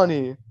talk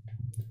funny.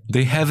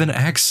 They have an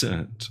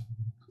accent.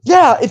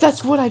 Yeah,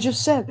 that's what I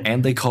just said.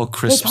 And they call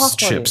crisps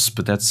chips,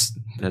 but that's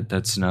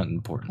not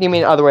important. You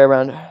mean other way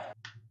around?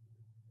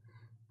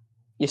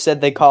 You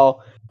said they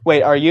call.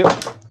 Wait, are you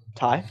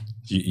Ty?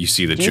 You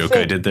see the joke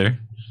I did there?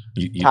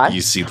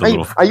 You see the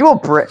little. Are you a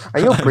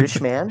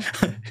British man?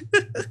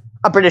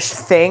 A British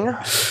thing?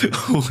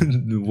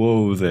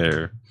 Whoa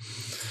there.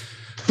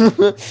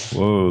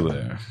 Whoa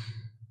there.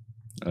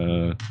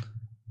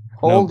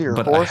 Hold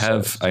your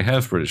horses. I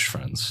have British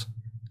friends,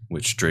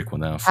 which Drake will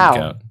now freak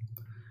out.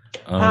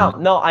 How?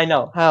 No, I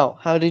know.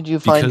 How did you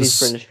find these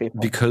British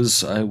people?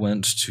 Because I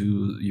went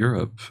to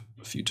Europe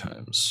a few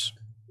times,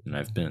 and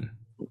I've been.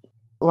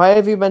 Why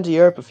have you been to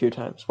Europe a few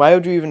times? Why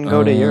would you even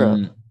go to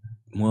Europe?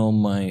 Well,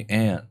 my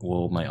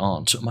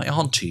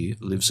auntie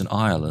lives in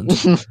Ireland,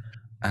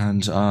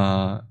 and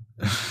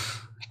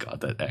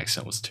God, that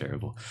accent was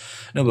terrible.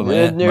 No, but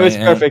it was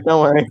perfect.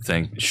 Don't worry.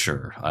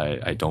 Sure,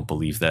 I don't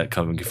believe that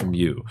coming from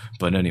you,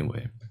 but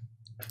anyway.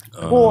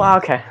 Oh,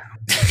 okay.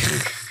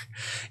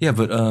 Yeah,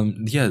 but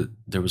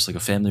there was like a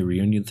family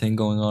reunion thing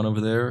going on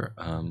over there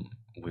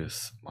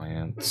with my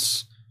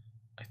aunt's,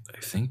 I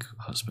think,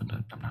 husband.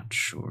 I'm not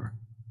sure.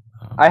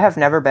 I have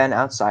never been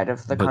outside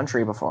of the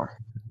country before.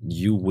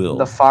 You will.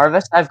 The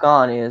farthest I've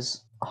gone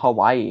is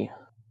Hawaii.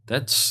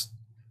 That's...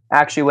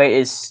 Actually, wait,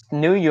 is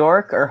New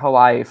York or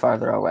Hawaii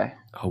farther away?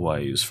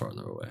 Hawaii is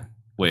farther away.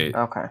 Wait.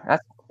 Okay.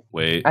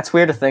 That's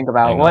weird to think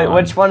about.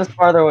 Which one is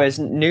farther away? Is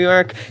New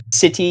York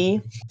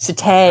City?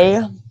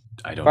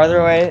 I don't Farther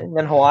know. away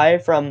than Hawaii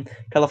from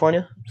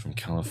California?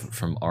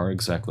 From our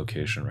exact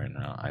location right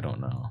now, I don't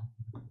know.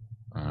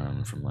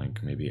 From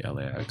like maybe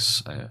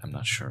LAX, I'm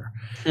not sure.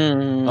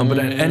 But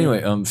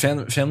anyway,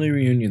 family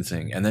reunion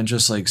thing, and then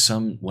just like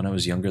when I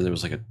was younger, there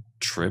was like a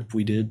trip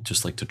we did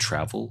just like to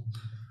travel.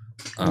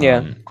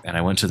 And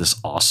I went to this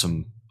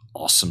awesome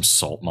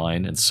salt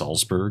mine in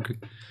Salzburg,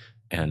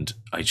 and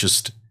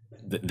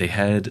they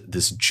had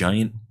this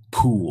giant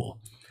pool,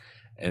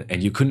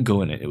 and you couldn't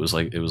go in it. It was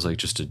like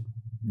just a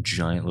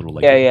giant little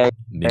like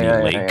mini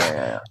lake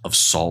of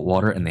salt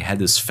water, and they had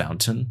this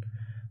fountain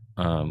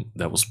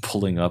that was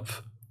pulling up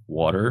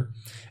water,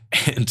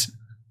 and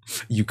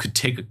you could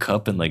take a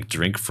cup and like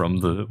drink from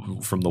the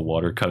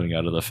water coming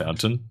out of the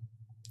fountain.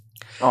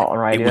 All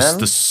right, it was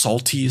the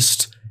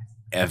saltiest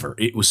ever.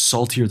 It was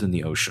saltier than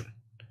the ocean.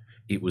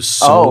 It was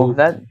so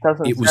that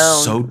doesn't it was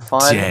sound so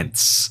fun.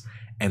 dense,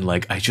 and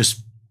like I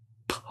just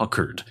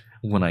puckered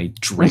when I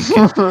drank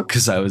it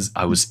because I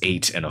was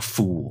 8 and a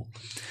fool.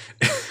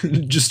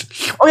 Just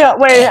wait, I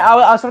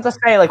was about to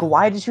say, like,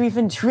 why did you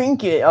even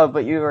drink it? Oh,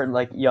 but you were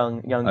like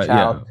young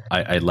child.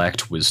 I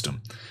lacked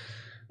wisdom.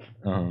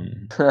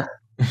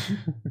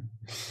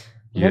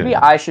 Maybe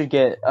I should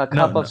get a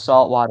cup of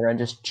salt water and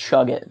just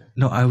chug it.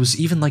 No, I was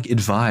even like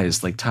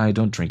advised, like, Ty,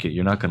 don't drink it.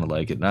 You're not gonna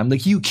like it. And I'm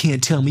like, you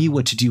can't tell me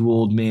what to do,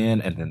 old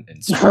man. And then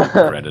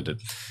regretted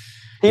it.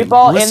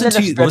 People in the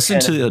description.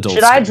 To the adults,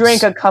 should I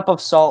drink a cup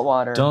of salt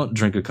water? Don't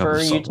drink a cup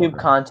of salt water. For YouTube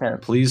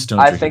content. Please don't.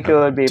 I think it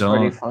would be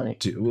pretty funny.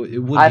 It would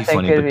be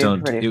funny, but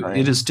don't.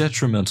 It is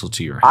detrimental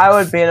to your health. I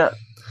would be in a...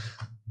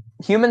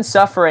 Human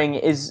suffering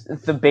is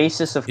the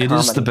basis of comedy. It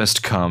is the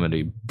best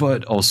comedy,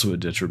 but also a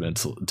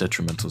detrimental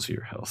to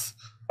your health.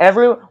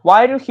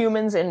 Why do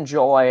humans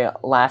enjoy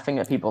laughing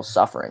at people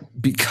suffering?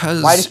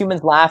 Because... Why do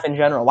humans laugh in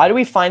general? Why do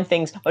we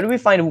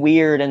find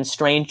weird and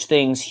strange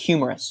things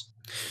humorous?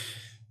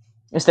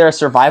 Is there a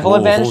survival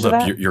advantage to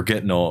that? You're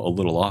getting a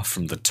little off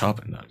from the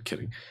topic. No, I'm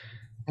kidding.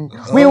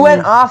 We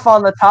went off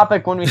on the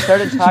topic when we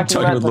started talking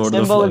about the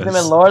symbolism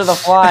in Lord of the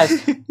Flies.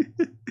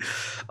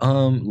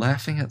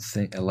 Laughing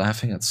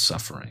at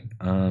suffering.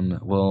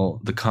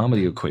 Well, the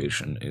comedy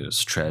equation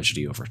is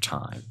tragedy over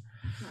time.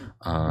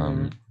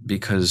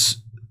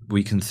 Because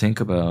we can think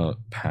about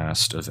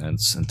past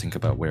events and think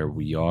about where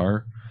we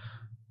are,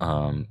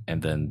 and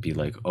then be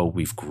like, oh,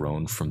 we've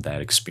grown from that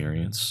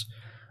experience.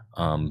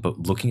 But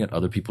looking at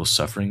other people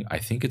suffering, I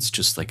think it's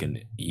just like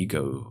an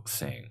ego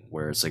thing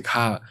where it's like,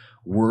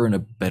 we're in a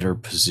better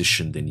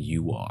position than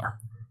you are.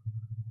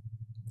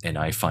 And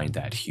I find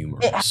that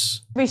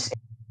humorous.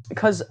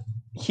 Because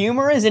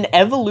humor is an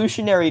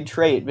evolutionary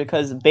trait,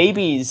 because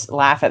babies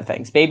laugh at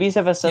things. Babies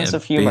have a sense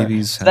of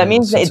humor. So that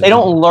means they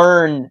don't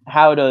learn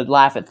how to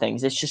laugh at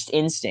things. It's just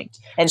instinct.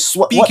 And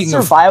what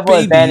survival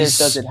advantage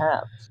does it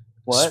have?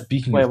 What?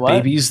 Speaking of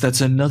babies,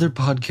 that's another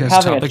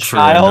podcast topic for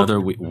another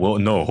week. Well,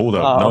 no, hold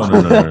up. No.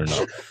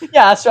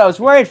 Yeah, that's what I was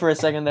worried for a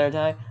second there,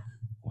 Ty.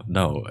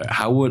 No,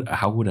 how would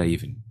I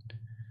even...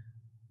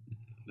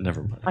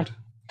 Never mind.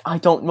 I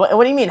don't...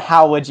 What do you mean,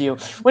 how would you?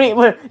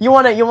 You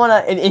want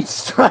an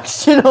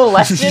instructional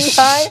lesson,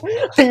 Ty?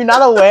 Are you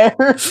not aware?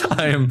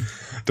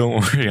 Don't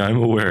worry, I'm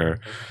aware.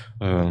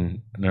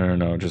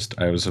 No. Just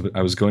I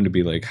was going to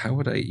be like, how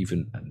would I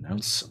even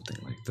announce something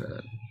like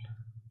that?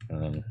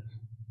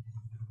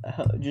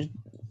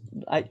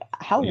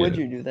 How would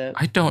you do that?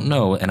 I don't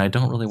know, and I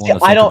don't really want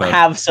to. I don't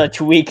have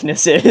such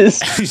weaknesses.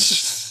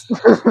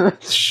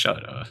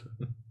 Shut up.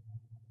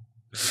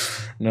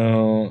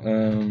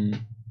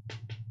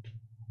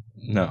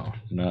 No,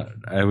 not.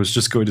 I was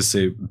just going to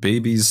say,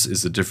 babies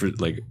is a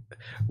different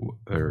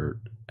or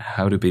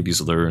how do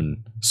babies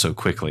learn so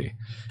quickly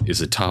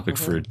is a topic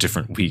for a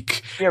different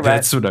week. You're right.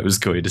 That's what I was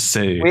going to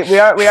say. We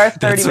are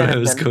 30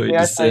 minutes in. We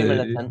are 30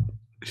 minutes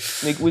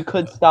in. We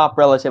could stop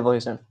relatively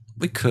soon.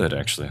 We could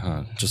actually,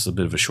 huh? Just a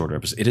bit of a shorter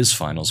episode. It is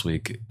finals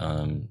week,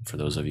 for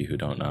those of you who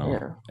don't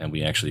know, and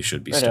we actually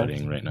should be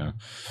studying right now.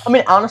 I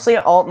mean, honestly,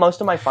 most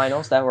of my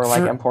finals that were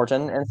like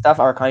important and stuff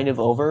are kind of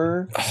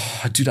over.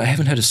 Dude, I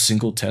haven't had a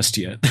single test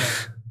yet.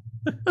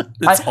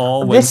 It's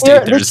all Wednesday,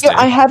 Thursday. This year,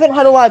 I haven't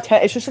had a lot of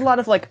tests. It's just a lot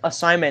of like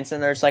assignments,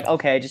 and there's like,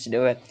 okay, just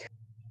do it.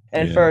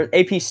 And for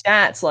AP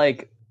Stats,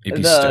 like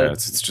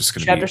it's just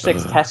gonna Chapter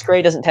 6 test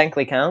grade doesn't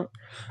technically count.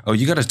 Oh,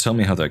 you got to tell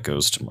me how that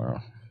goes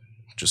tomorrow.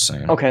 Just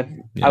saying. Okay,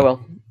 yeah, I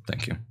will.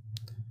 Thank you.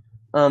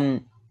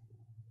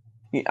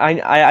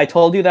 I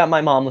told you that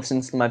my mom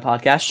listens to my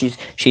podcast.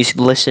 She's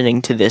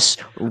listening to this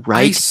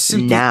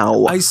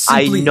now.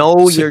 I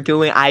know you're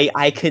doing.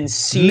 I can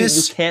see. You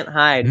can't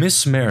hide.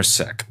 Miss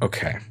Marisek.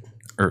 Okay,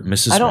 or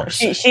Mrs.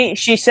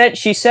 Marisek.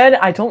 She said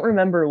I don't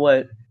remember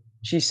what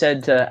she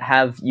said to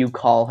have you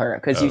call her,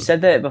 because you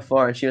said that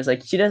before, and she was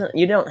like, you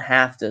don't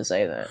have to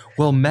say that.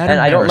 Well, Madame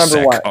Marisek, I don't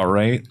remember what. All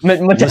right,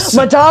 Madame Marisek.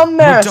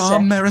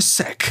 Madame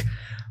Marisek.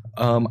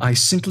 I'm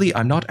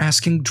not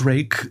asking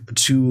Drake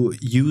to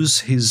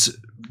use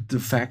the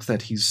fact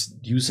that he's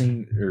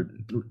using or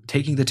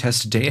taking the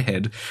test day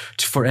ahead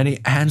for any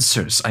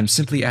answers. I'm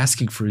simply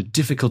asking for a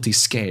difficulty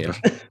scale.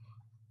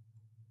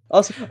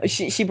 Also,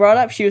 she brought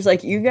up, she was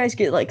like, "You guys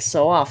get like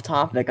so off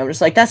topic." I'm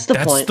just like, "That's the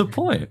point. That's the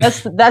point.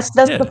 That's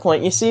the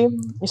point." You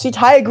see,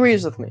 Ty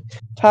agrees with me.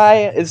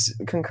 Ty is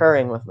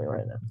concurring with me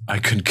right now. I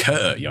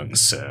concur, young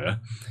sir.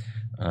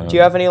 Do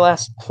you have any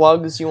last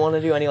plugs you want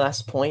to do? Any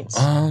last points?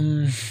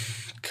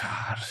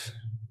 God,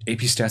 AP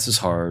Stats is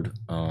hard.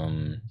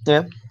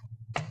 Yeah.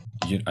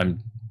 I'm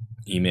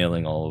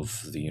emailing all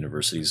of the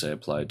universities I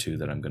applied to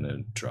that I'm gonna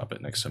drop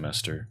it next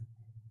semester.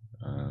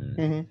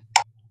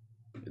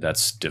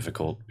 That's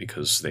difficult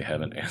because they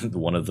haven't.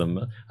 One of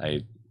them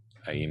I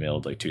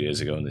emailed like 2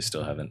 days ago and they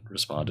still haven't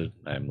responded.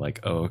 I'm like,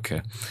 oh,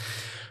 okay.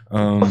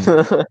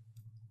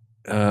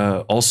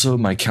 Also,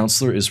 my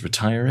counselor is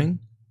retiring.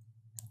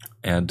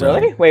 And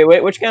really?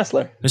 Wait, which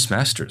counselor? Miss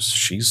Masters.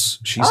 She's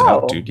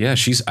out, dude. Yeah,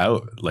 she's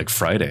out like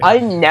Friday. I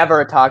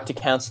never talk to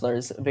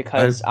counselors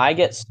because I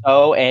get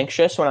so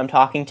anxious when I'm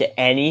talking to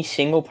any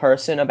single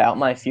person about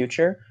my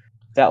future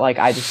that like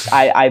I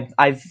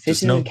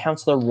visited a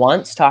counselor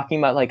once talking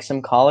about like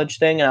some college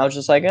thing and I was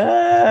just like,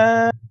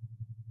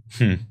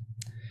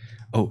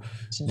 Oh,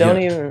 so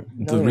the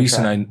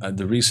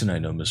reason I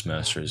know Miss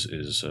Masters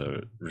is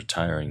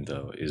retiring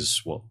though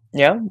is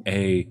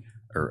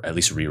or at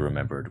least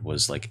remembered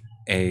was like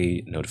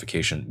A,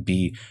 notification,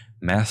 B,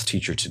 math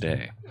teacher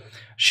today.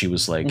 She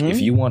was like,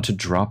 if you want to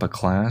drop a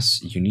class,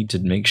 you need to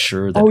make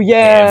sure that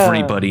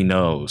everybody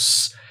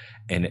knows.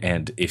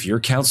 And if your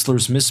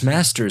counselor's Miss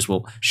Masters,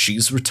 well,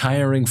 she's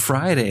retiring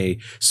Friday,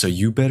 so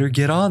you better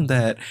get on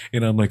that.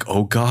 And I'm like,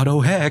 oh God,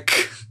 oh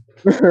heck.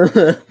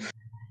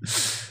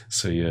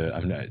 So yeah,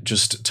 I'm not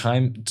just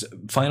time.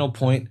 Final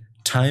point: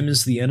 time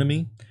is the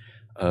enemy.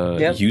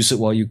 Use it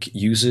while you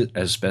use it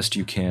as best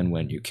you can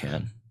when you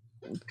can.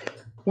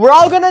 We're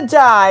all gonna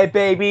die,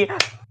 baby.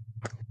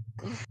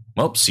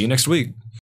 Well, see you next week.